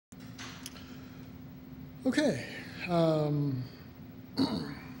Okay. In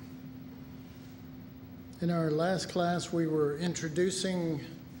our last class, we were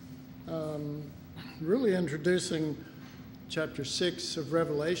really introducing chapter 6 of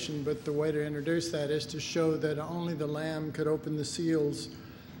Revelation, but the way to introduce that is to show that only the Lamb could open the seals.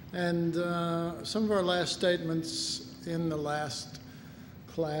 And some of our last statements in the last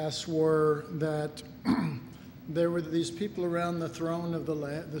class were that there were these people around the throne of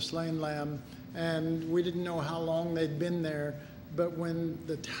the slain Lamb, and we didn't know how long they'd been there, but when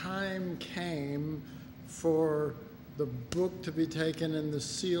the time came for the book to be taken and the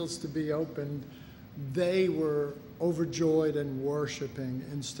seals to be opened, they were overjoyed and worshiping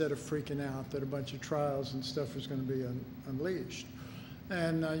instead of freaking out that a bunch of trials and stuff was going to be unleashed.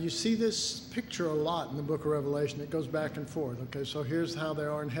 And you see this picture a lot in the book of Revelation. It goes back and forth. Okay, so here's how they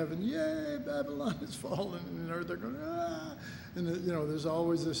are in heaven. Yay, Babylon is fallen. And in earth they're going, ah. And there's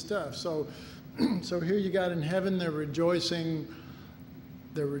always this stuff. So here you got in heaven, they're rejoicing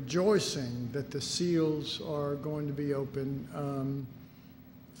that the seals are going to be opened.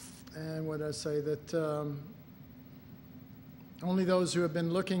 And what I say, that only those who have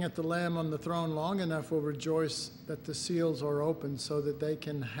been looking at the Lamb on the throne long enough will rejoice that the seals are open so that they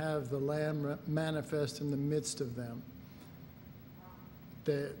can have the Lamb manifest in the midst of them.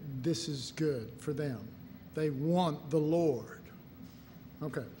 That this is good for them. They want the Lord.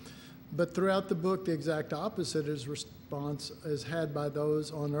 Okay. But throughout the book, the exact opposite response is had by those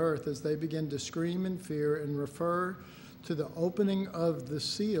on earth as they begin to scream in fear and refer to the opening of the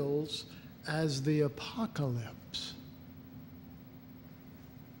seals as the apocalypse,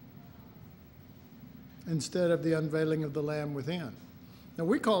 instead of the unveiling of the Lamb within. Now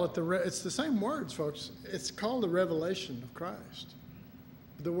we call it it's the same words, folks. It's called the revelation of Christ.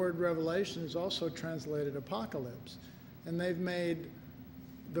 The word revelation is also translated apocalypse. And they've made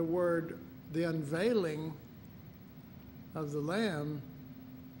the unveiling of the Lamb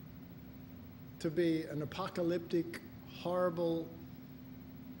to be an apocalyptic, horrible,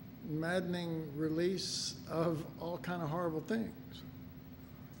 maddening release of all kind of horrible things.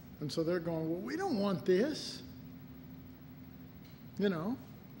 And so they're going, well, we don't want this.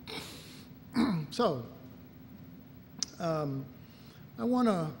 So, I want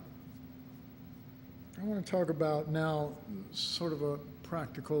to talk about now sort of a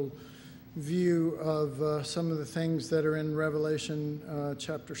practical view of some of the things that are in Revelation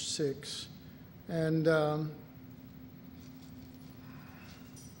chapter 6. And I'm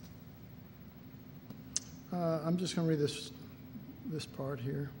just going to read this part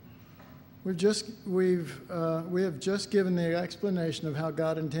here. We have just given the explanation of how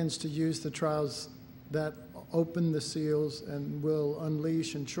God intends to use the trials that open the seals and will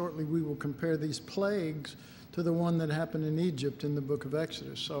unleash, and shortly we will compare these plagues to the one that happened in Egypt in the book of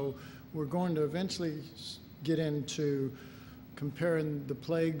Exodus. So we're going to eventually get into comparing the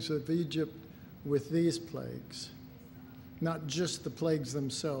plagues of Egypt with these plagues. Not just the plagues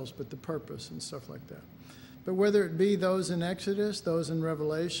themselves, but the purpose and stuff like that. But whether it be those in Exodus, those in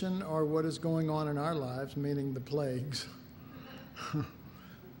Revelation, or what is going on in our lives, meaning the plagues,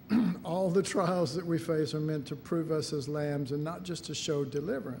 all the trials that we face are meant to prove us as lambs and not just to show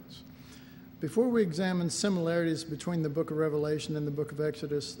deliverance. Before we examine similarities between the book of Revelation and the book of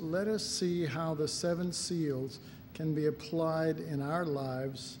Exodus, let us see how the 7 seals can be applied in our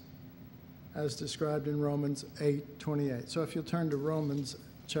lives as described in Romans 8:28. So if you'll turn to Romans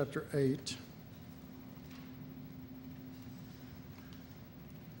chapter 8.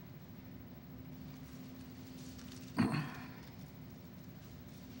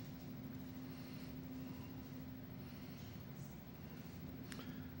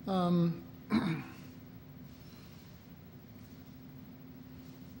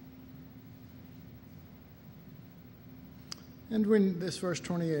 And when this verse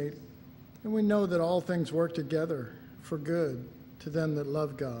 28, and we know that all things work together for good to them that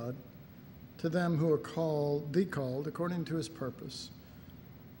love God, to them who are called according to his purpose.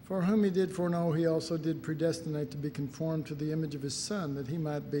 For whom he did foreknow, he also did predestinate to be conformed to the image of his Son, that he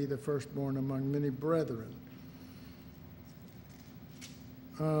might be the firstborn among many brethren.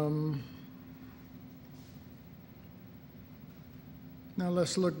 Now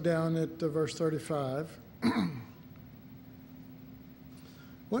let's look down at verse 35.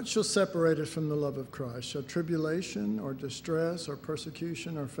 What shall separate us from the love of Christ? Shall tribulation or distress or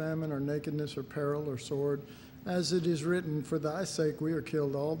persecution or famine or nakedness or peril or sword? As it is written, for thy sake we are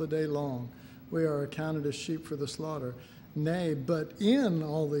killed all the day long. We are accounted as sheep for the slaughter. Nay, but in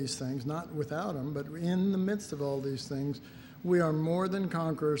all these things, not without them, but in the midst of all these things, we are more than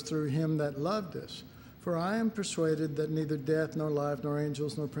conquerors through him that loved us. For I am persuaded that neither death, nor life, nor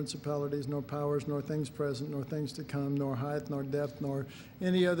angels, nor principalities, nor powers, nor things present, nor things to come, nor height, nor depth, nor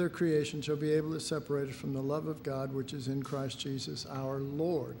any other creation shall be able to separate us from the love of God, which is in Christ Jesus our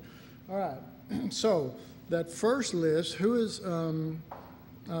Lord. All right, so that first list, who is,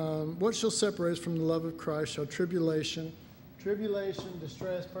 what shall separate us from the love of Christ? Shall tribulation,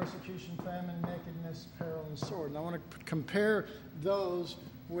 distress, persecution, famine, nakedness, peril, and sword. And I want to compare those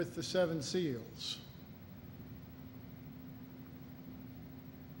with the seven seals.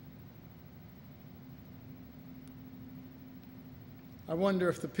 I wonder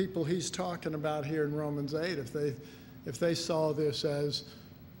if the people he's talking about here in Romans 8, if they saw this as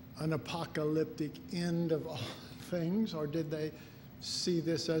an apocalyptic end of all things, or did they see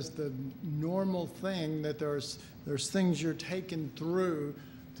this as the normal thing that there's things you're taken through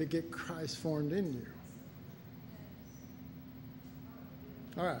to get Christ formed in you?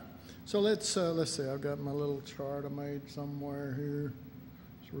 All right, so let's see. I've got my little chart I made somewhere here.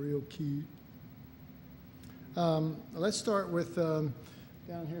 It's real cute. Let's start with down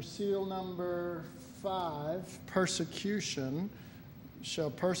here, seal number 5, persecution.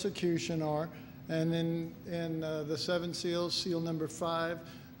 Shall persecution are, and in the seven seals, seal number 5,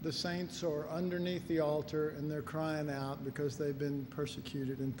 the saints are underneath the altar and they're crying out because they've been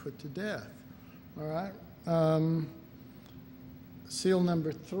persecuted and put to death. All right. Seal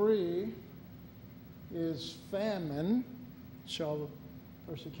number 3 is famine. Shall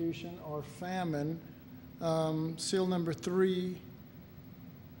persecution or famine. Seal number 3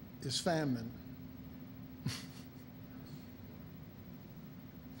 is famine.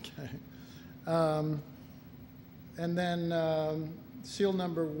 Okay. And then seal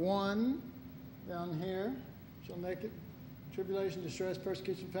number 1 down here, shall tribulation, distress,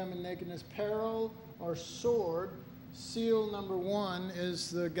 persecution, famine, nakedness, peril, or sword. Seal number 1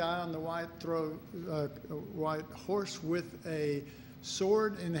 is the guy on the white horse with a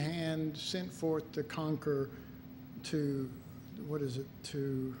sword in hand, sent forth to conquer, to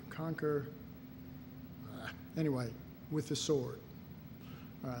conquer, anyway, with the sword.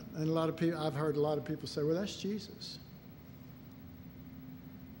 All right, and a lot of people, I've heard a lot of people say, well, that's Jesus.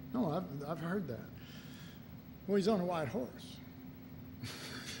 No, I've heard that. Well, he's on a white horse.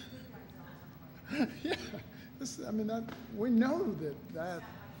 Yeah, we know that,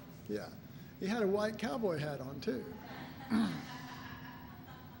 yeah. He had a white cowboy hat on, too.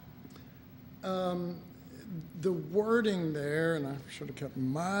 The wording there, and I should have kept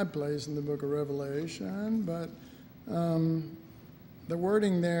my place in the book of Revelation, but the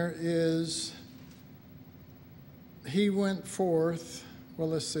wording there is, he went forth, well,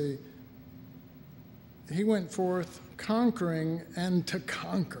 let's see. He went forth conquering and to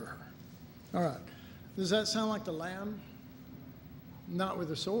conquer. All right. Does that sound like the Lamb? Not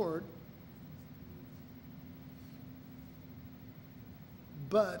with a sword.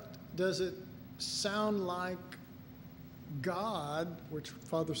 But does it sound like God, which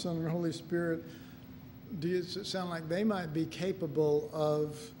Father, Son, and Holy Spirit, does it sound like they might be capable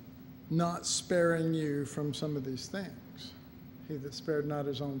of not sparing you from some of these things? He that spared not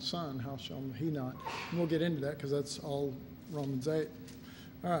his own son, how shall he not? And we'll get into that because that's all Romans 8.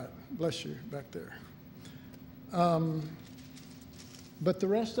 All right, bless you back there. But the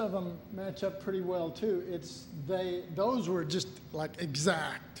rest of them match up pretty well too. Those were just like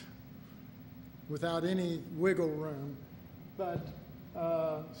exact, without any wiggle room. But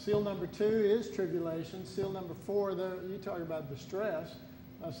seal number 2 is tribulation. Seal number 4, you talk about distress.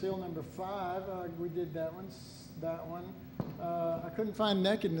 Seal number 5, we did that one. I couldn't find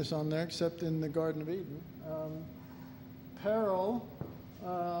nakedness on there except in the Garden of Eden. Peril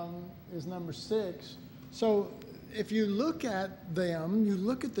is number 6. So if you look at them, you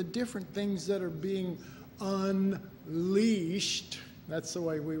look at the different things that are being unleashed. That's the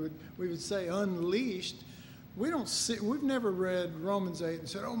way we would say unleashed. We've never read Romans 8 and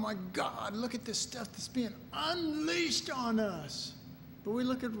said, oh my God, look at this stuff that's being unleashed on us. But we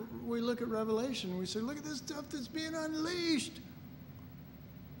look at Revelation and we say, look at this stuff that's being unleashed.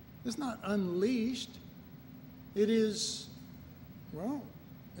 It's not unleashed. It is, well,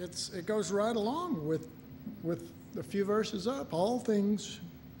 it goes right along with a few verses up. All things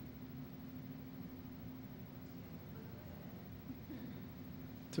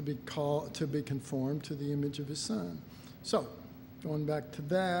to be conformed to the image of his Son. So, going back to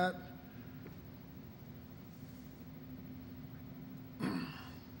that.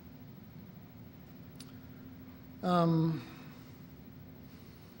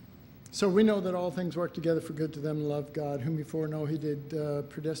 So we know that all things work together for good to them who love God, whom he foreknow he did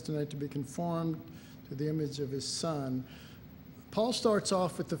predestinate to be conformed to the image of his Son. Paul starts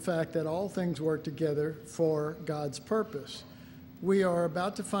off with the fact that all things work together for God's purpose. We are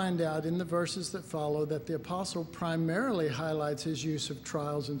about to find out in the verses that follow that the apostle primarily highlights his use of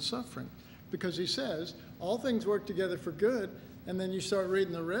trials and suffering, because he says all things work together for good, and then you start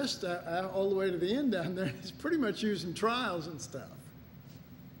reading the rest all the way to the end down there. He's pretty much using trials and stuff,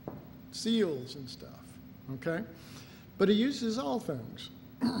 seals and stuff, okay? But he uses all things.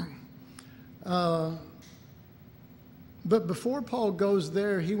 But before Paul goes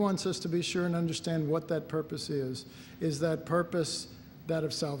there, he wants us to be sure and understand what that purpose is. Is that purpose that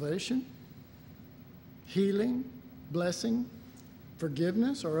of salvation, healing, blessing,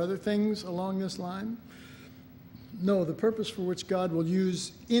 forgiveness, or other things along this line? No, the purpose for which God will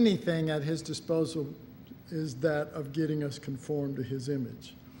use anything at his disposal is that of getting us conformed to his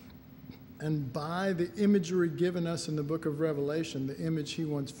image. And by the imagery given us in the book of Revelation, the image he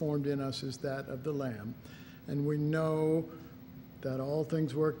wants formed in us is that of the Lamb. And we know that all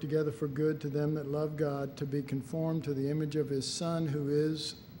things work together for good to them that love God, to be conformed to the image of his Son, who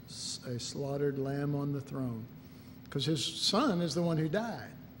is a slaughtered lamb on the throne. Because his Son is the one who died.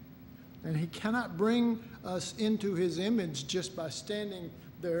 And he cannot bring us into his image just by standing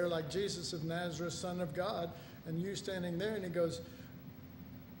there like Jesus of Nazareth, Son of God, and you standing there, and he goes,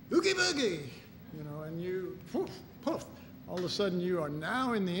 oogie boogie, you know, and you, poof, poof. All of a sudden you are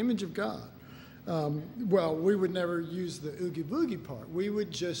now in the image of God. Well, we would never use the oogie boogie part. We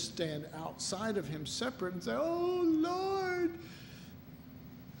would just stand outside of him separate and say, oh, Lord.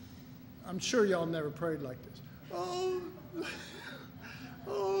 I'm sure y'all never prayed like this. Oh,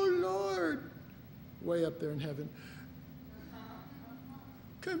 oh, Lord. Way up there in heaven.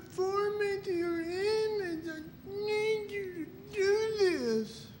 Conform me to your image. I need you to do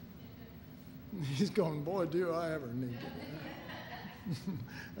this. He's going, boy, do I ever need it.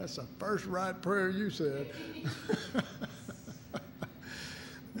 That's the first right prayer you said.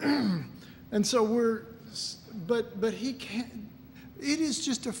 And so but he can't, it is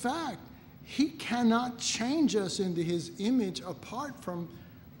just a fact. He cannot change us into his image apart from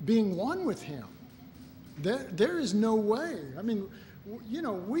being one with him. There is no way. I mean, you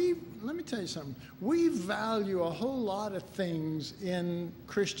know, let me tell you something. We value a whole lot of things in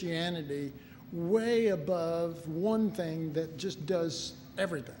Christianity way above one thing that just does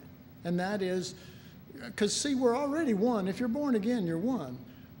everything. And that is, because see, we're already one. If you're born again, you're one.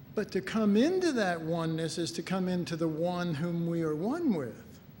 But to come into that oneness is to come into the one whom we are one with.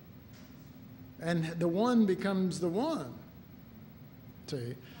 And the one becomes the one.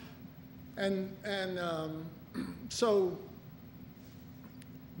 See? And so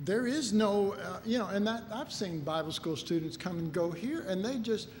there is no, you know, and that I've seen Bible school students come and go here, and they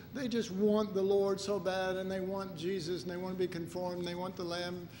just want the Lord so bad, and they want Jesus, and they want to be conformed, and they want the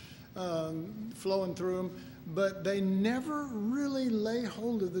Lamb flowing through them, but they never really lay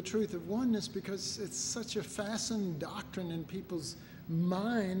hold of the truth of oneness because it's such a fastened doctrine in people's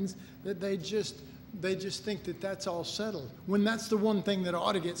minds that they just think that that's all settled, when that's the one thing that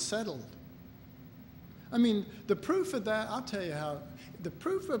ought to get settled. I mean, the proof of that, I'll tell you how. The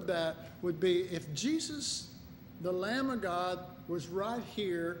proof of that would be if Jesus, the Lamb of God, was right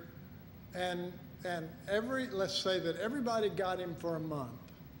here, and let's say that everybody got him for a month.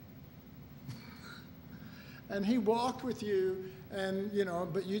 And he walked with you, and, you know,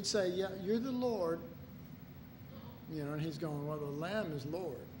 but you'd say, yeah, you're the Lord. You know, and he's going, well, the Lamb is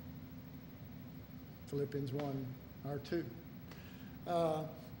Lord. Philippians 1:2.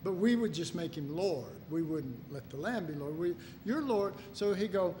 But we would just make him Lord. We wouldn't let the Lamb be Lord. You're Lord. So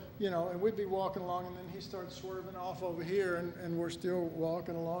he'd go, you know, and we'd be walking along, and then he starts swerving off over here, and we're still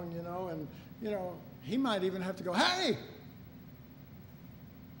walking along, you know, and, you know, he might even have to go, hey!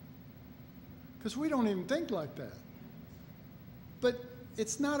 Because we don't even think like that. But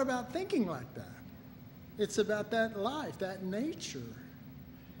it's not about thinking like that. It's about that life, that nature.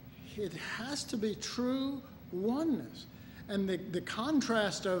 It has to be true oneness. And the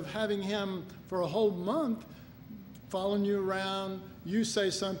contrast of having him for a whole month following you around, you say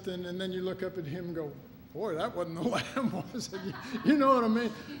something, and then you look up at him and go, boy, that wasn't the Lamb, was it? You know what I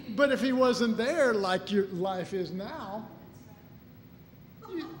mean? But if he wasn't there like your life is now,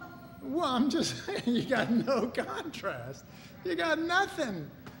 well, I'm just saying, you got no contrast. You got nothing,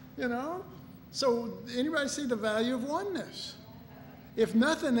 you know? So anybody see the value of oneness? If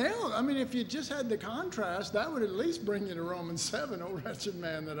nothing else, I mean, if you just had the contrast, that would at least bring you to Romans 7, oh wretched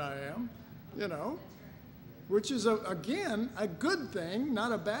man that I am, you know, which is, again, a good thing,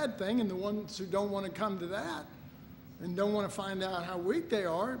 not a bad thing. And the ones who don't want to come to that and don't want to find out how weak they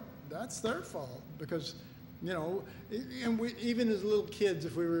are, that's their fault. Because, you know, and we, even as little kids,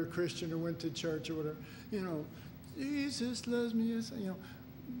 if we were a Christian or went to church or whatever, you know, Jesus loves me, yes,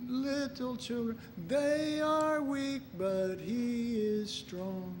 little children, they are weak, but he is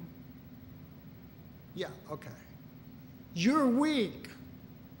strong. Yeah, okay. You're weak.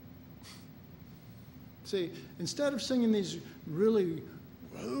 See, instead of singing these really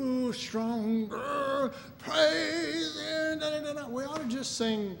strong praise, we ought to just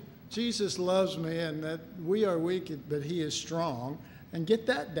sing Jesus loves me and that we are weak, but he is strong, and get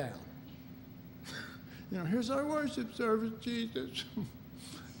that down. Here's our worship service, Jesus.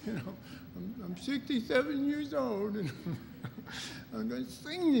 I'm 67 years old, and I'm going to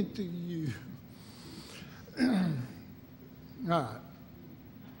sing it to you. All right.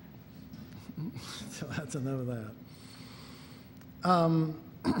 So that's enough of that.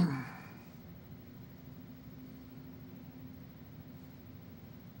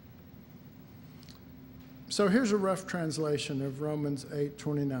 So here's a rough translation of Romans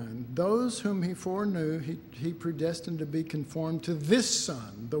 8:29. Those whom he foreknew, he predestined to be conformed to this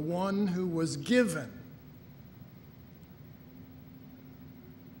Son, the one who was given,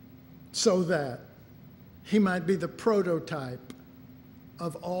 so that he might be the prototype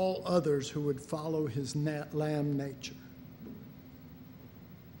of all others who would follow his lamb nature,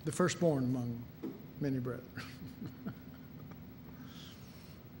 the firstborn among many brethren.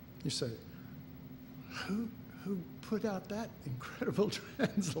 You say, who put out that incredible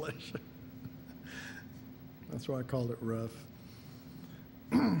translation? That's why I called it rough.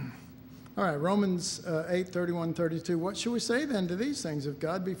 All right, Romans 8:31-32. What shall we say then to these things? If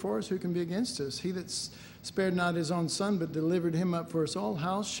God be for us, who can be against us? He that spared not his own Son, but delivered him up for us all,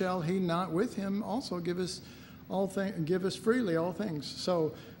 how shall he not with him also give us freely all things?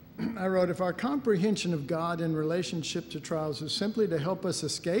 So I wrote, if our comprehension of God in relationship to trials is simply to help us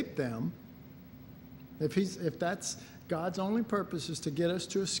escape them, if that's God's only purpose is to get us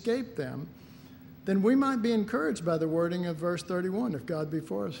to escape them, then we might be encouraged by the wording of verse 31. If God be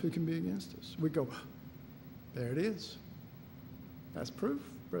for us, who can be against us? We go, there it is. That's proof,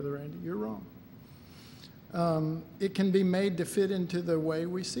 Brother Randy. You're wrong. It can be made to fit into the way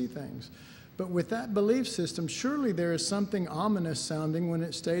we see things. But with that belief system, surely there is something ominous sounding when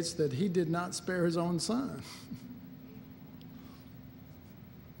it states that he did not spare his own Son.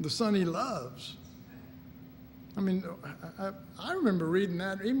 The Son he loves. I mean, I remember reading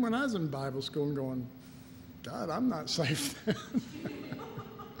that even when I was in Bible school and going, God, I'm not safe then.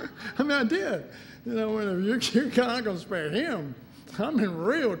 I mean, I did. Whenever you're not going to spare him, I'm in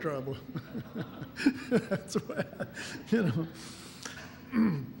real trouble. That's what,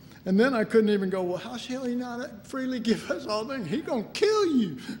 And then I couldn't even go, well, how shall he not freely give us all things? He's going to kill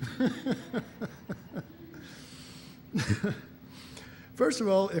you. First of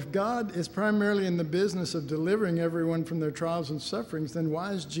all, if God is primarily in the business of delivering everyone from their trials and sufferings, then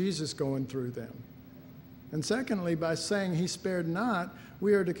why is Jesus going through them? And secondly, by saying he spared not,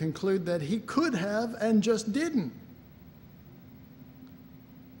 we are to conclude that he could have and just didn't.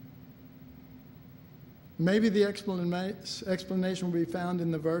 Maybe the explanation will be found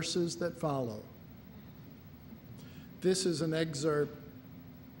in the verses that follow. This is an excerpt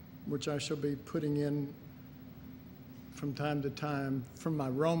which I shall be putting in from time to time from my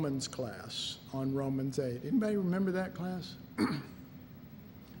Romans class on Romans 8. Anybody remember that class?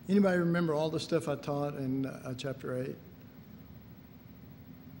 Anybody remember all the stuff I taught in chapter 8?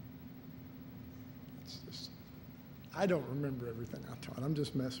 I don't remember everything I taught. I'm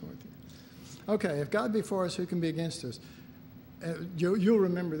just messing with you. Okay, if God be for us, who can be against us? You'll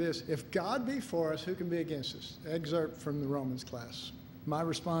remember this. If God be for us, who can be against us? Excerpt from the Romans class. My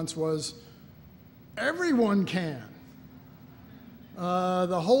response was, everyone can.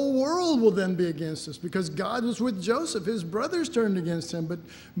 The whole world will then be against us because God was with Joseph. His brothers turned against him,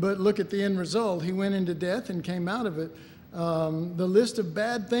 but look at the end result. He went into death and came out of it. The list of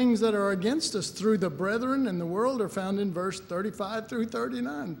bad things that are against us through the brethren and the world are found in verse 35 through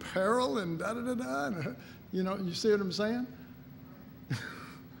 39. Peril and da-da-da-da. You see what I'm saying?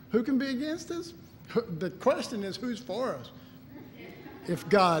 Who can be against us? The question is, who's for us? If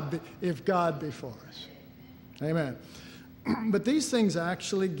God be for us. Amen. But these things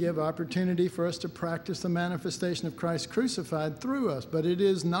actually give opportunity for us to practice the manifestation of Christ crucified through us. But it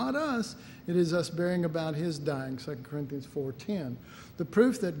is not us. It is us bearing about his dying, 2 Corinthians 4:10. The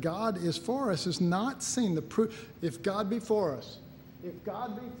proof that God is for us is not seen. The proof, if God be for us, if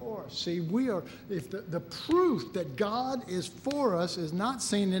God be for us. See, the proof that God is for us is not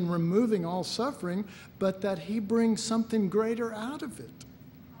seen in removing all suffering, but that he brings something greater out of it.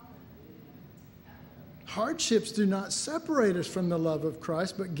 Hardships do not separate us from the love of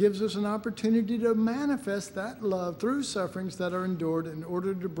Christ, but gives us an opportunity to manifest that love through sufferings that are endured in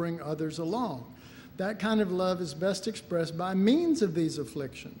order to bring others along. That kind of love is best expressed by means of these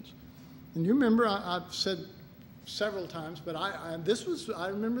afflictions. And you remember, I've said several times, but I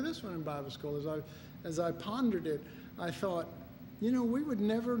remember this one in Bible school. As I pondered it, I thought, we would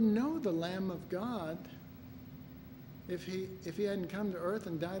never know the Lamb of God if he hadn't come to earth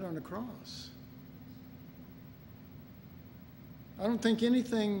and died on a cross. I don't think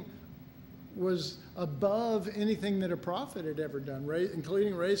anything was above anything that a prophet had ever done,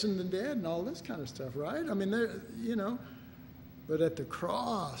 including raising the dead and all this kind of stuff, right? I mean, but at the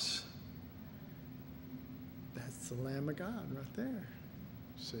cross, that's the Lamb of God right there,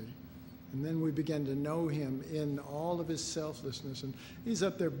 see? And then we begin to know him in all of his selflessness. And he's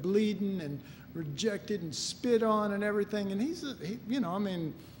up there bleeding and rejected and spit on and everything. And he's the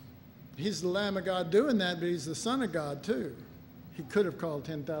Lamb of God doing that, but he's the Son of God too. He could have called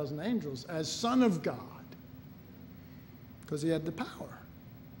 10,000 angels as Son of God because he had the power.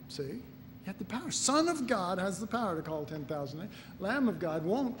 See? He had the power. Son of God has the power to call 10,000 angels. Lamb of God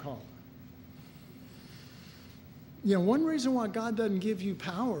won't call them. One reason why God doesn't give you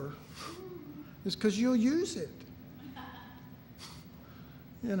power is because you'll use it.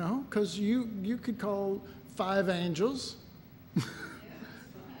 Because you could call 5 angels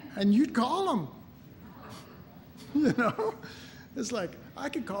and you'd call them. It's like, I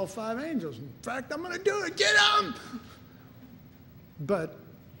could call 5 angels. In fact, I'm going to do it. Get them! But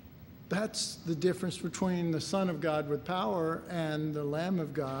that's the difference between the Son of God with power and the Lamb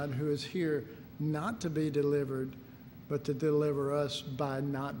of God who is here not to be delivered, but to deliver us by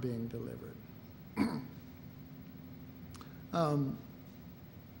not being delivered.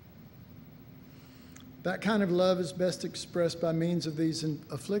 That kind of love is best expressed by means of these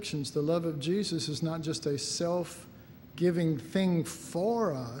afflictions. The love of Jesus is not just a self-giving thing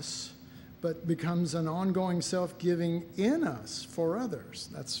for us, but becomes an ongoing self-giving in us for others.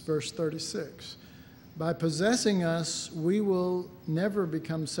 That's verse 36. By possessing us, we will never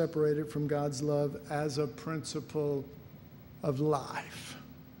become separated from God's love as a principle of life.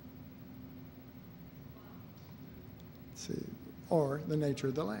 See, or the nature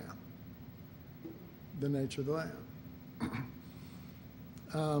of the Lamb. The nature of the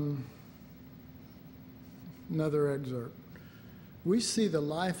Lamb. Another excerpt. We see the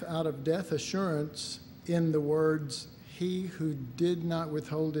life out of death assurance in the words, he who did not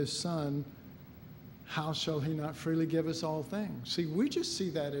withhold his Son, how shall he not freely give us all things? See, we just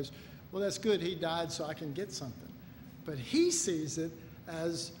see that as, well, that's good, he died so I can get something. But he sees it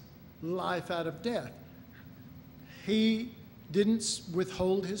as life out of death. He didn't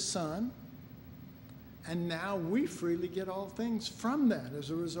withhold his Son, and now we freely get all things from that as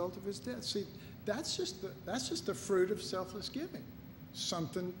a result of his death. See, that's just the fruit of selfless giving.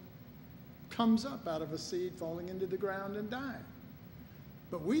 Something comes up out of a seed falling into the ground and dying.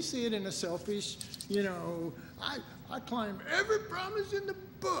 But we see it in a selfish, I claim every promise in the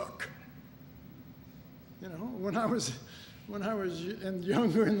book. When I was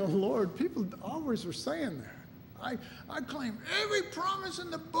younger in the Lord, people always were saying that. I claim every promise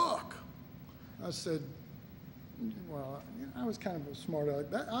in the book. I said, well, I was kind of a smart aleck.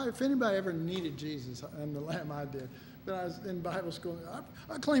 If anybody ever needed Jesus and the Lamb, I did. But I was in Bible school.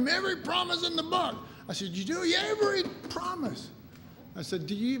 I claim every promise in the book. I said, you do? Yeah, every promise. I said,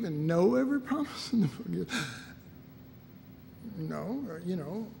 do you even know every promise in the book? No,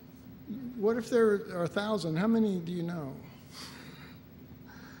 what if there are 1,000? How many do you know?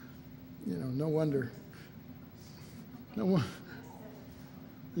 No wonder.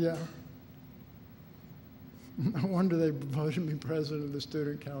 Yeah. No wonder they voted me president of the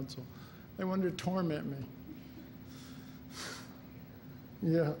student council. They wanted to torment me.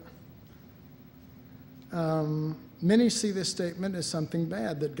 Yeah. Many see this statement as something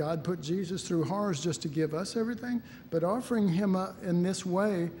bad, that God put Jesus through horrors just to give us everything, but offering him up in this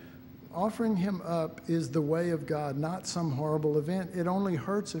way, offering him up is the way of God, not some horrible event. It only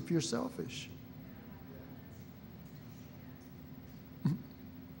hurts if you're selfish.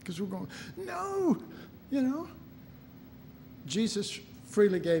 Because we're going, no, Jesus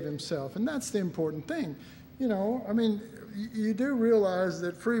freely gave himself, and that's the important thing. You do realize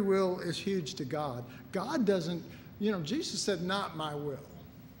that free will is huge to God. God doesn't, Jesus said, not my will.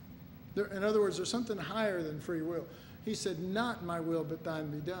 In other words, there's something higher than free will. He said, not my will, but thine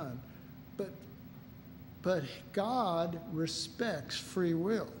be done. But God respects free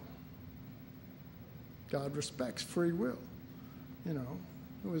will. God respects free will.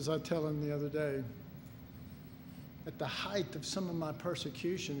 Who was I telling the other day? At the height of some of my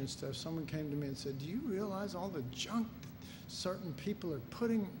persecution and stuff, someone came to me and said, do you realize all the junk certain people are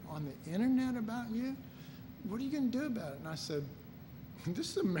putting on the internet about you? What are you going to do about it? And I said,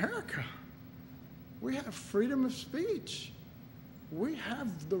 this is America. We have freedom of speech. We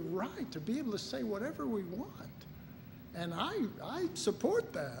have the right to be able to say whatever we want. And I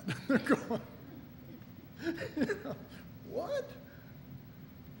support that. They're going, what?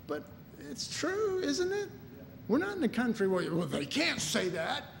 But it's true, isn't it? We're not in a country where, well, they can't say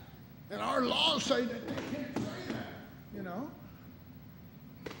that. And our laws say that they can't say that,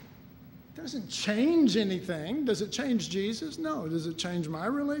 Doesn't change anything. Does it change Jesus? No. Does it change my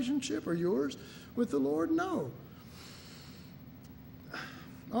relationship or yours with the Lord? No.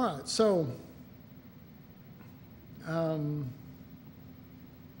 All right, so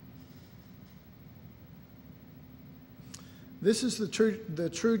this is the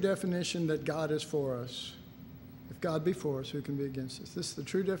true definition that God is for us. If God be for us, who can be against us? This is the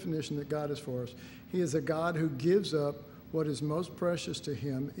true definition that God is for us. He is a God who gives up what is most precious to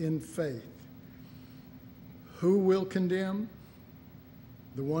him in faith. Who will condemn?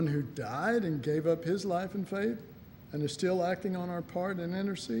 The one who died and gave up his life in faith and is still acting on our part and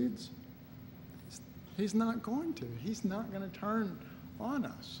intercedes? He's not going to. He's not going to turn on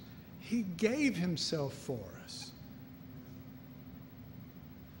us. He gave himself for us.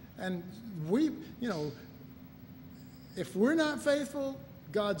 And we, if we're not faithful,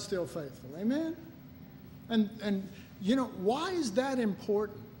 God's still faithful. Amen? And why is that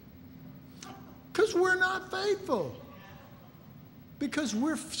important? Because we're not faithful. Because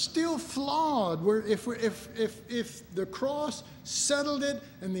we're still flawed. If the cross settled it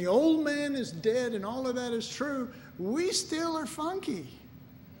and the old man is dead and all of that is true, we still are funky.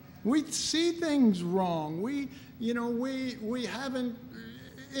 We see things wrong. We haven't.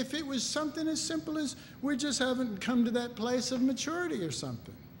 If it was something as simple as we just haven't come to that place of maturity or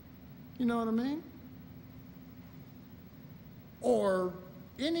something, you know what I mean? Or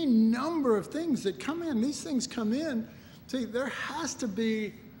any number of things that come in. These things come in. See, there has to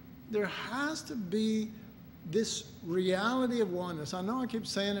be this reality of oneness. I know I keep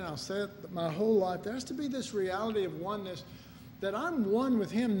saying it, I'll say it my whole life. There has to be this reality of oneness, that I'm one with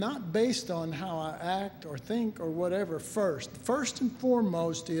him, not based on how I act or think or whatever first. First and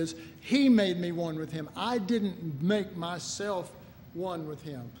foremost is he made me one with him. I didn't make myself one with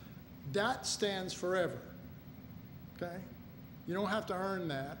him. That stands forever. Okay? You don't have to earn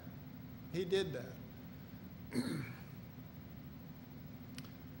that. He did that.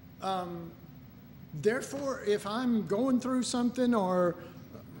 Therefore, if I'm going through something, or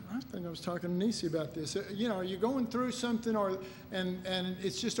I think I was talking to Nisi about this, you're going through something and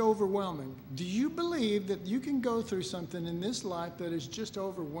it's just overwhelming. Do you believe that you can go through something in this life that is just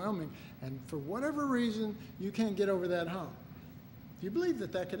overwhelming, and for whatever reason, you can't get over that hump? Do you believe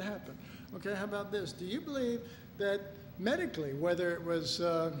that could happen? Okay, how about this? Do you believe that medically, whether it was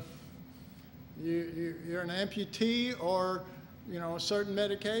you're an amputee or a certain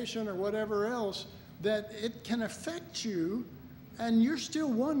medication or whatever else, that it can affect you and you're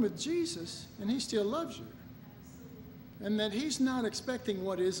still one with Jesus and he still loves you? And that he's not expecting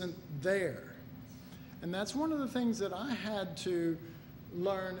what isn't there. And that's one of the things that I had to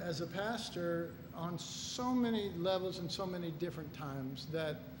learn as a pastor on so many levels and so many different times,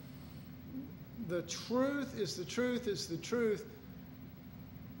 that the truth is the truth is the truth,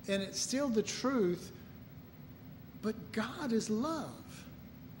 and it's still the truth, but God is love.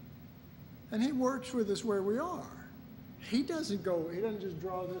 And he works with us where we are. He doesn't just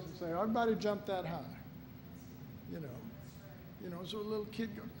draw this and say, everybody jump that high. So a little kid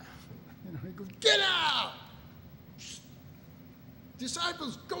goes, he goes, get out!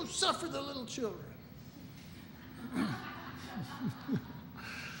 Disciples, go suffer the little children.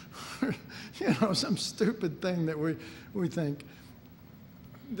 Some stupid thing that we think.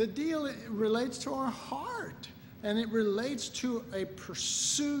 The deal, it relates to our heart, and it relates to a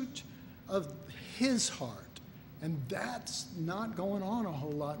pursuit of his heart. And that's not going on a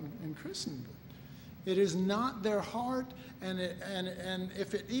whole lot in Christendom. It is not their heart, and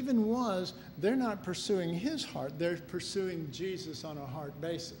if it even was, they're not pursuing his heart. They're pursuing Jesus on a heart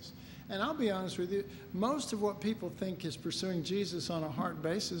basis. And I'll be honest with you, most of what people think is pursuing Jesus on a heart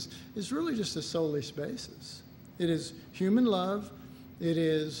basis is really just a soulish basis. It is human love. It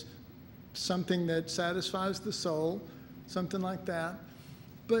is something that satisfies the soul, something like that.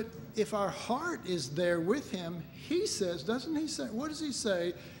 But if our heart is there with him, he says, doesn't he say, what does he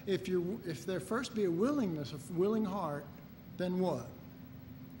say? If there first be a willingness, a willing heart, then what?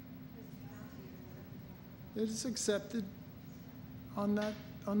 It is accepted on that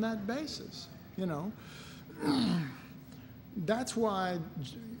basis, That's why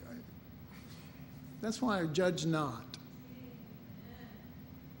I judge not.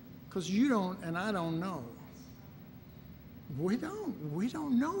 Because you don't and I don't know. We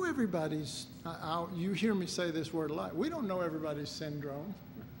don't know everybody's, you hear me say this word a lot, we don't know everybody's syndrome.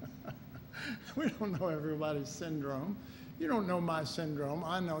 We don't know everybody's syndrome. You don't know my syndrome.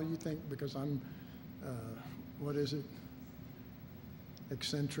 I know you think because I'm, what is it,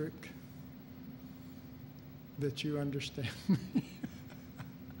 eccentric, that you understand me.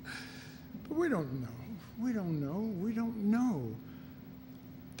 But we don't know. We don't know. We don't know.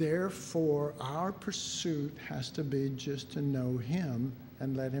 Therefore, our pursuit has to be just to know him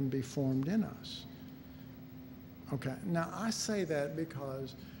and let him be formed in us. Okay, now I say that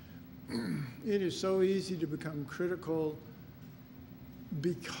because it is so easy to become critical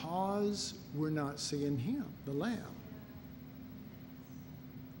because we're not seeing him, the Lamb.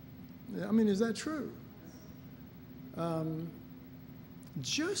 I mean, is that true?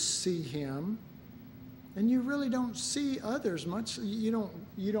 Just see him, and you really don't see others much. You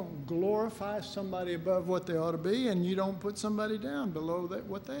don't glorify somebody above what they ought to be, and you don't put somebody down below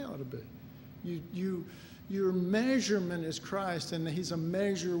what they ought to be. Your measurement is Christ, and he's a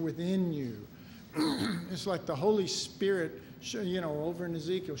measure within you. It's like the Holy Spirit, over in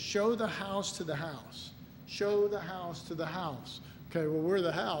Ezekiel, show the house to the house. Show the house to the house. Okay, well, we're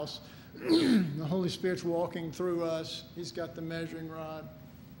the house. The Holy Spirit's walking through us. He's got the measuring rod.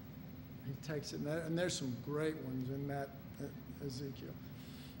 He takes it, and there's some great ones in that Ezekiel.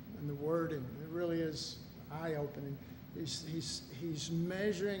 And the wording, it really is eye-opening. He's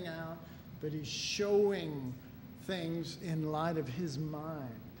measuring out, but he's showing things in light of his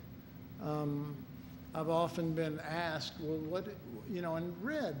mind. I've often been asked, well, what, and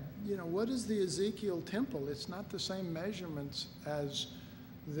read, what is the Ezekiel temple? It's not the same measurements as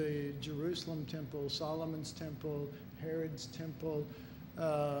the Jerusalem temple, Solomon's temple, Herod's temple.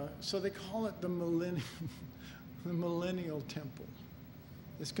 So they call it the millennial temple.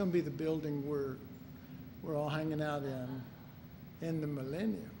 It's going to be the building we're all hanging out in the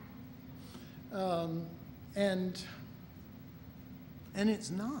millennium. And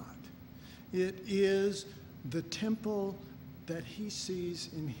it's not. It is the temple that he sees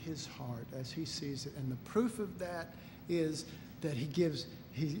in his heart as he sees it. And the proof of that is that he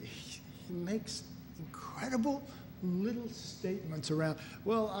makes incredible little statements around,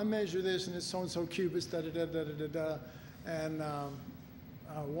 well, I measure this and it's so-and-so cubits, da-da-da-da-da-da. And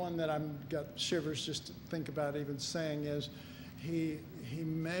one that I've got shivers just to think about even saying is he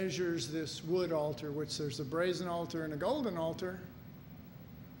measures this wood altar, which there's a brazen altar and a golden altar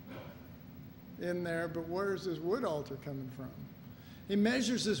in there, but where's this wood altar coming from? He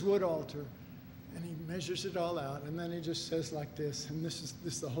measures this wood altar, and he measures it all out, and then he just says like this, and this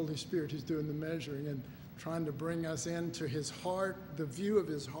is the Holy Spirit who's doing the measuring and trying to bring us into his heart, the view of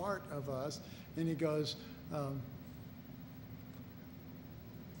his heart of us, and he goes,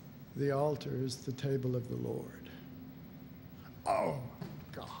 the altar is the table of the Lord. Oh,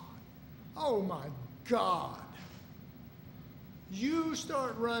 God. Oh, my God. You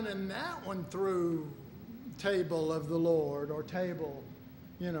start running that one through table of the Lord, or table,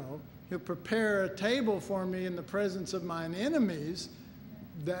 he'll prepare a table for me in the presence of mine enemies,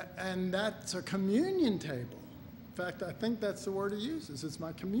 and that's a communion table. In fact, I think that's the word he uses. It's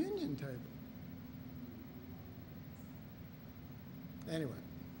my communion table. Anyway,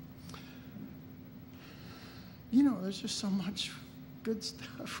 there's just so much good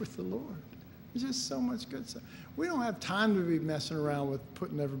stuff with the Lord. There's just so much good stuff. We don't have time to be messing around with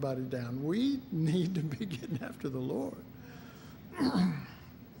putting everybody down. We need to be getting after the Lord.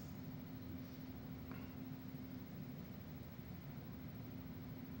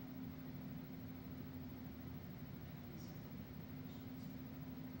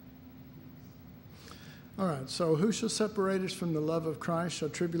 All right, so who shall separate us from the love of Christ? Shall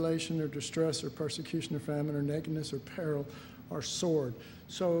tribulation or distress or persecution or famine or nakedness or peril or sword?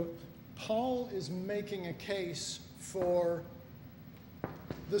 So Paul is making a case for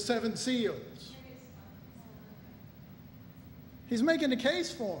the seven seals. He's making a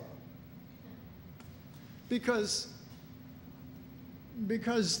case for them. Because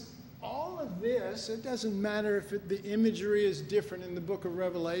all of this, it doesn't matter if the imagery is different in the book of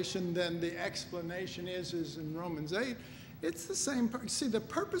Revelation than the explanation is in Romans 8. It's the same. See, the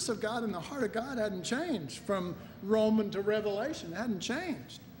purpose of God and the heart of God hadn't changed from Roman to Revelation. It hadn't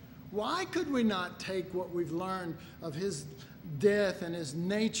changed. Why could we not take what we've learned of his death and his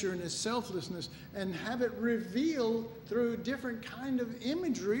nature and his selflessness and have it revealed through different kind of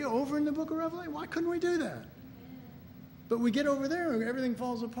imagery over in the book of Revelation? Why couldn't we do that? But we get over there and everything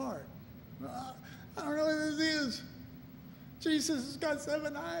falls apart. I don't know what this is. Jesus has got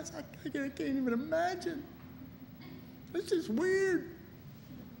 7 eyes. I can't even imagine. It's just weird.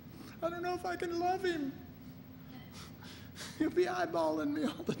 I don't know if I can love him. You'll be eyeballing me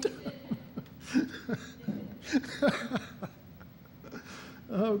all the time.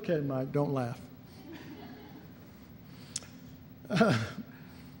 Okay, Mike, don't laugh.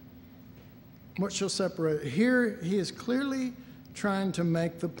 What shall separate? Here he is clearly trying to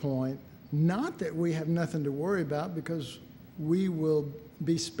make the point, not that we have nothing to worry about because we will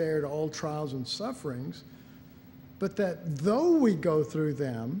be spared all trials and sufferings, but that though we go through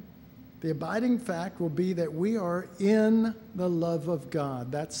them, the abiding fact will be that we are in the love of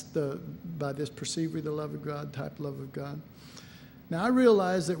God. That's by this perceive we the love of God, type love of God. Now I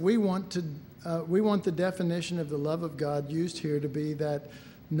realize that we want the definition of the love of God used here to be that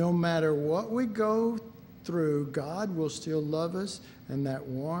no matter what we go through, God will still love us, and that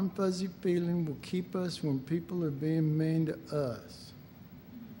warm, fuzzy feeling will keep us when people are being mean to us.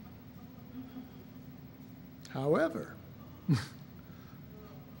 However,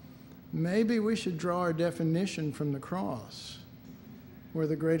 maybe we should draw our definition from the cross, where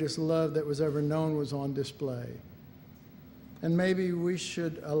the greatest love that was ever known was on display. And maybe we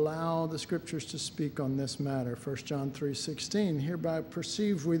should allow the scriptures to speak on this matter. 1 John 3:16, hereby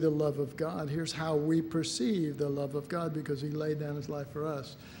perceive we the love of God. Here's how we perceive the love of God, because he laid down his life for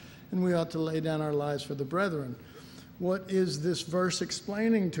us. And we ought to lay down our lives for the brethren. What is this verse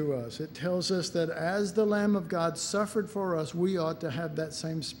explaining to us? It tells us that as the Lamb of God suffered for us, we ought to have that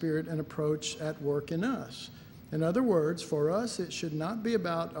same spirit and approach at work in us. In other words, for us, it should not be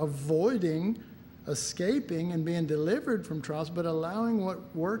about avoiding, escaping, and being delivered from trials, but allowing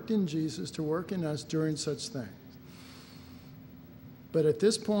what worked in Jesus to work in us during such things. But at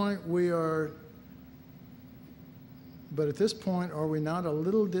this point, are we not a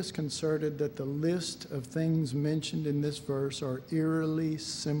little disconcerted that the list of things mentioned in this verse are eerily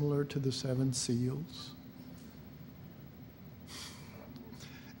similar to the seven seals?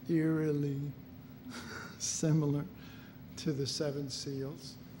 Eerily similar to the seven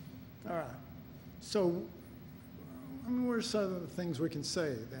seals. All right. So, what are some of the things we can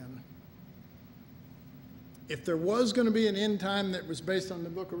say then? If there was going to be an end time that was based on the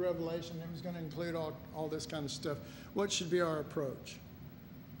book of Revelation, it was going to include all this kind of stuff, what should be our approach?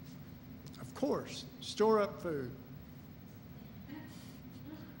 Of course, store up food,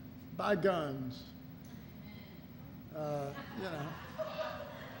 buy guns,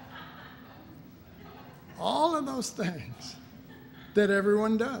 all of those things that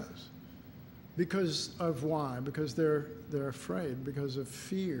everyone does. Because of why? Because they're afraid, because of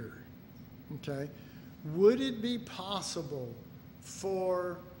fear. Okay? Would it be possible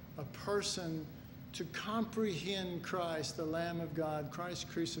for a person to comprehend Christ, the Lamb of God, Christ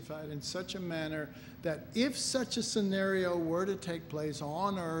crucified, in such a manner that if such a scenario were to take place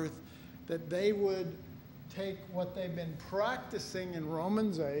on earth, that they would take what they've been practicing in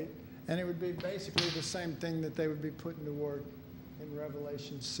Romans 8, and it would be basically the same thing that they would be putting to work in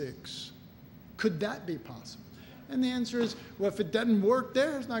Revelation 6? Could that be possible? And the answer is, well, if it doesn't work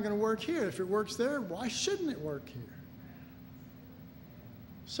there, it's not going to work here. If it works there, why shouldn't it work here?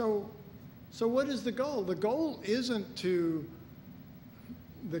 So what is the goal? The goal isn't to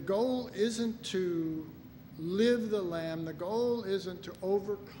live the Lamb. The goal isn't to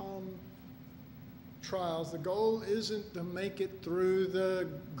overcome trials. The goal isn't to make it through the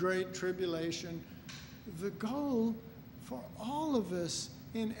great tribulation. The goal for all of us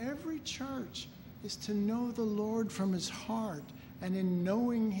in every church is to know the Lord from his heart. And in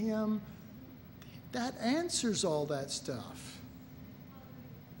knowing him, that answers all that stuff.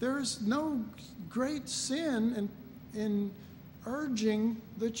 There is no great sin in urging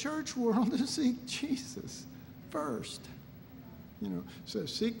the church world to seek Jesus first. So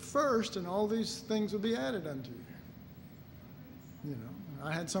seek first, and all these things will be added unto you.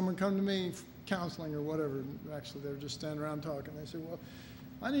 I had someone come to me, counseling or whatever. Actually, they were just standing around talking. They said, well,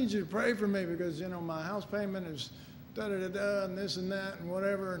 I need you to pray for me because, my house payment is da-da-da-da and this and that and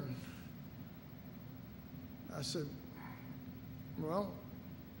whatever. And I said, well,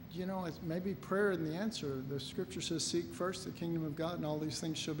 it's maybe prayer isn't the answer. The scripture says, seek first the kingdom of God and all these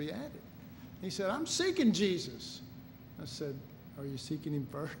things shall be added. He said, I'm seeking Jesus. I said, are you seeking him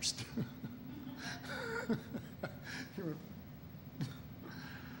first?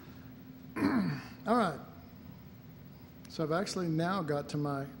 All right. So I've actually now got to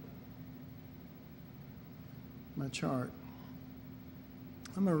my chart.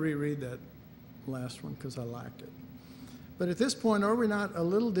 I'm going to reread that last one because I liked it. But at this point, are we not a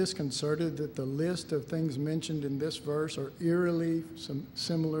little disconcerted that the list of things mentioned in this verse are eerily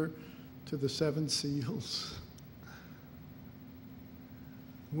similar to the seven seals,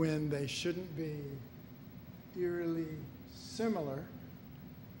 when they shouldn't be eerily similar?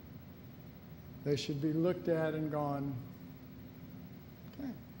 They should be looked at and gone,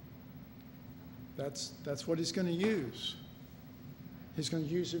 That's what he's going to use. He's going to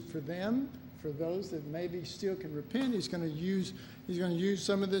use it for them, for those that maybe still can repent. He's going to use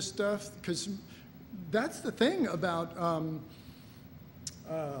some of this stuff, because that's the thing about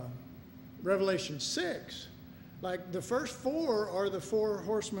Revelation 6. Like, the first four are the four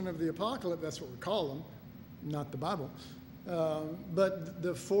horsemen of the apocalypse. That's what we call them, not the Bible. But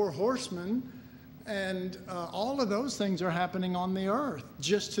the four horsemen, and all of those things are happening on the earth,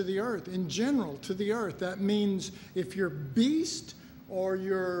 just to the earth, in general, to the earth. That means if you're beast, or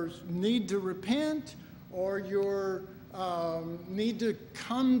you need to repent, or you need to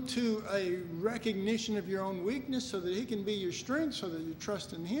come to a recognition of your own weakness so that he can be your strength, so that you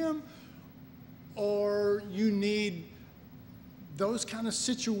trust in him, or you need those kind of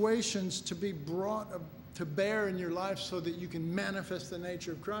situations to be brought to bear in your life so that you can manifest the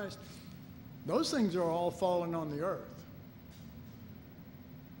nature of Christ, those things are all falling on the earth.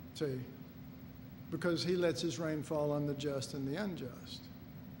 See? Because he lets his rain fall on the just and the unjust.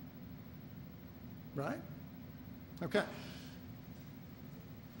 Right? Okay.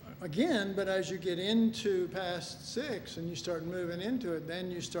 Again, but as you get into past 6 and you start moving into it,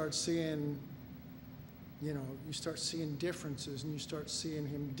 then you start seeing, you start seeing differences, and you start seeing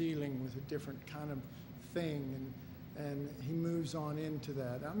him dealing with a different kind of thing, and he moves on into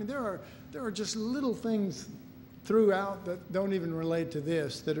that. I mean, there are just little things throughout that don't even relate to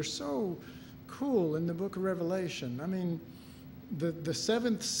this that are so cool in the book of Revelation. I mean, the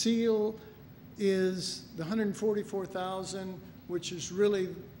seventh seal is the 144,000, which is really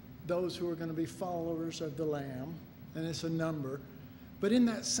those who are going to be followers of the Lamb, and it's a number. But in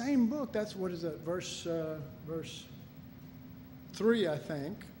that same book, that's, what is that, verse 3, I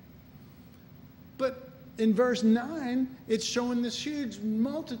think. But in verse 9, it's showing this huge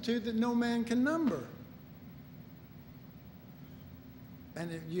multitude that no man can number. And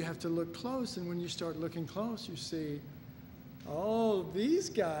you have to look close, and when you start looking close, you see, oh, these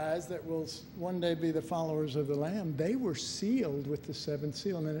guys that will one day be the followers of the Lamb, they were sealed with the seventh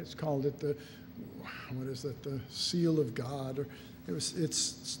seal, and then it's called it the seal of God, or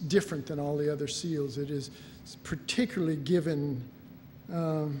it's different than all the other seals. It's particularly given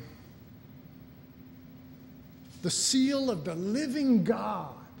the seal of the living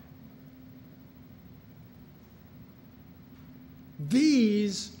God.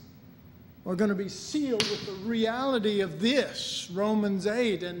 These are going to be sealed with the reality of this, Romans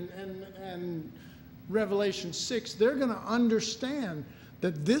 8 and Revelation 6. They're going to understand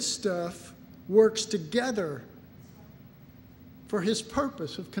that this stuff works together for his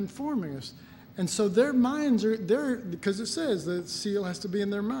purpose of conforming us. And so their minds are there, because it says the seal has to be in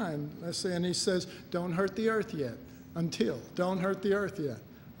their mind. Let's say, and he says, don't hurt the earth yet, until. Don't hurt the earth yet,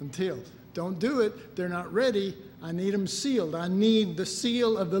 until. Don't do it. They're not ready. I need them sealed. I need the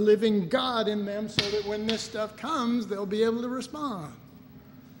seal of the living God in them so that when this stuff comes, they'll be able to respond.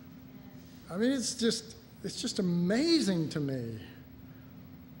 I mean, it's just amazing to me.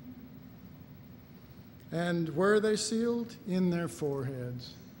 And where are they sealed? In their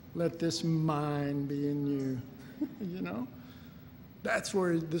foreheads. Let this mind be in you. That's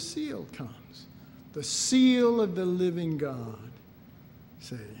where the seal comes. The seal of the living God.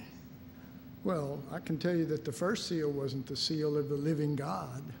 See? Well, I can tell you that the first seal wasn't the seal of the living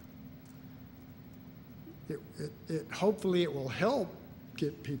God. Hopefully it will help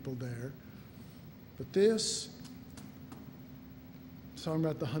get people there. But this, it's talking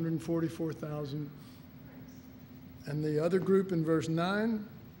about the 144,000. And the other group in verse 9,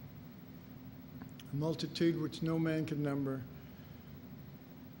 a multitude which no man can number,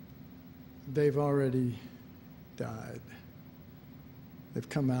 they've already died. They've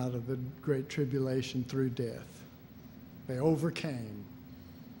come out of the great tribulation through death. They overcame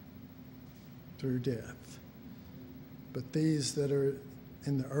through death. But these that are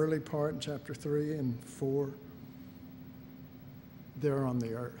in the early part, in chapter 3 and 4, they're on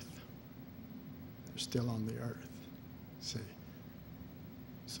the earth. They're still on the earth. See?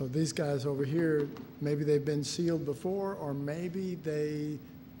 So these guys over here, maybe they've been sealed before, or maybe they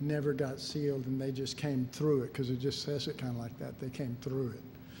never got sealed and they just came through it, because it just says it kind of like that. They came through it.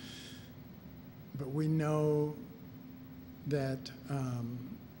 But we know that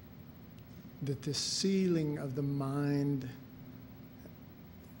that this sealing of the mind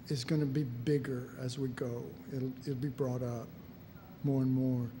is going to be bigger as we go. It'll be brought up more and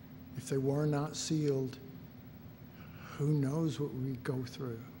more. If they were not sealed, who knows what we'd go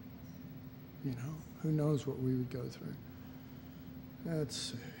through? Who knows what we would go through? Let's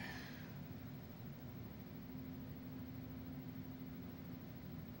see.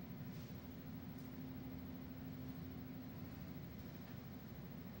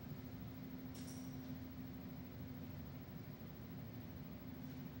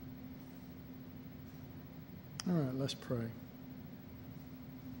 All right, let's pray.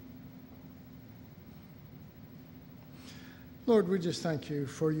 Lord, we just thank you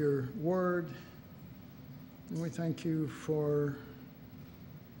for your word, and we thank you for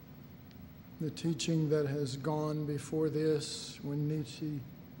the teaching that has gone before this when Nietzsche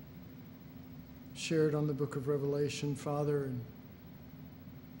shared on the book of Revelation, Father. And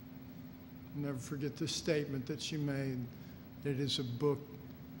I'll never forget this statement that she made. It is a book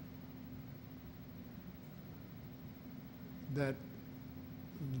that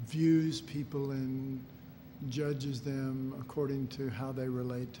views people and judges them according to how they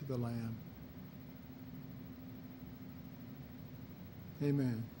relate to the Lamb.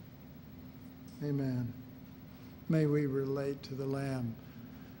 Amen. Amen. May we relate to the Lamb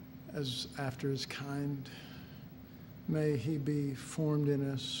as after his kind. May he be formed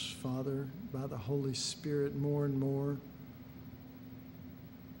in us, Father, by the Holy Spirit more and more.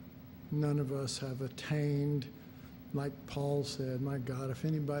 None of us have attained, like Paul said, my God, if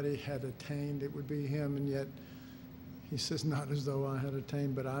anybody had attained, it would be him. And yet he says, not as though I had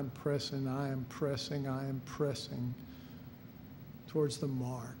attained, but I'm pressing, I am pressing towards the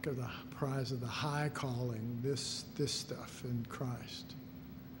mark of the prize of the high calling, this stuff in Christ.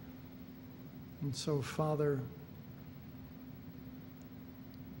 And so, Father,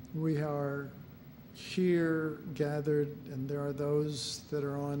 we are here gathered, and there are those that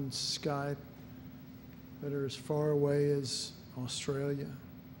are on Skype that are as far away as Australia,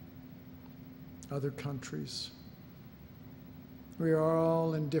 other countries. We are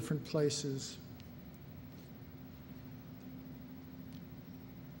all in different places.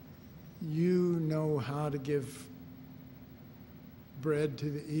 You know how to give bread to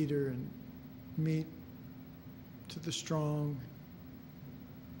the eater and meat to the strong,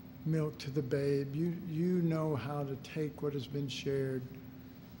 milk to the babe. You know how to take what has been shared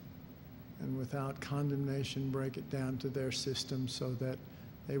and without condemnation break it down to their system so that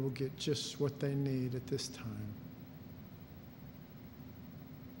they will get just what they need at this time.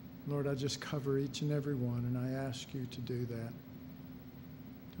 Lord, I just cover each and every one, and I ask you to do that,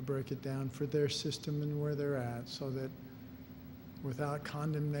 to break it down for their system and where they're at, so that without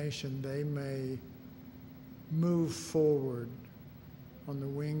condemnation they may move forward on the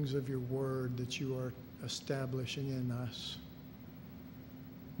wings of your word that you are establishing in us.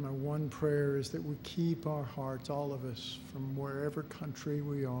 My one prayer is that we keep our hearts, all of us, from wherever country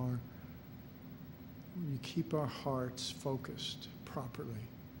we are, you keep our hearts focused properly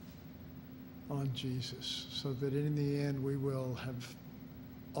on Jesus, so that in the end we will have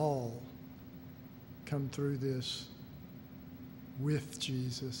all come through this with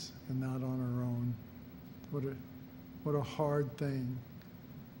Jesus and not on our own. What a hard thing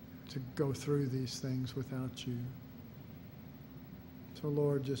to go through these things without you. So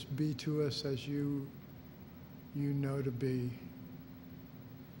Lord, just be to us as you know to be.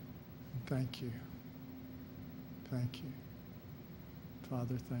 Thank you. Thank you.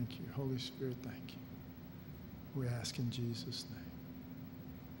 Father, thank you. Holy Spirit, thank you. We ask in Jesus'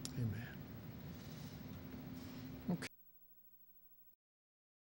 name. Amen.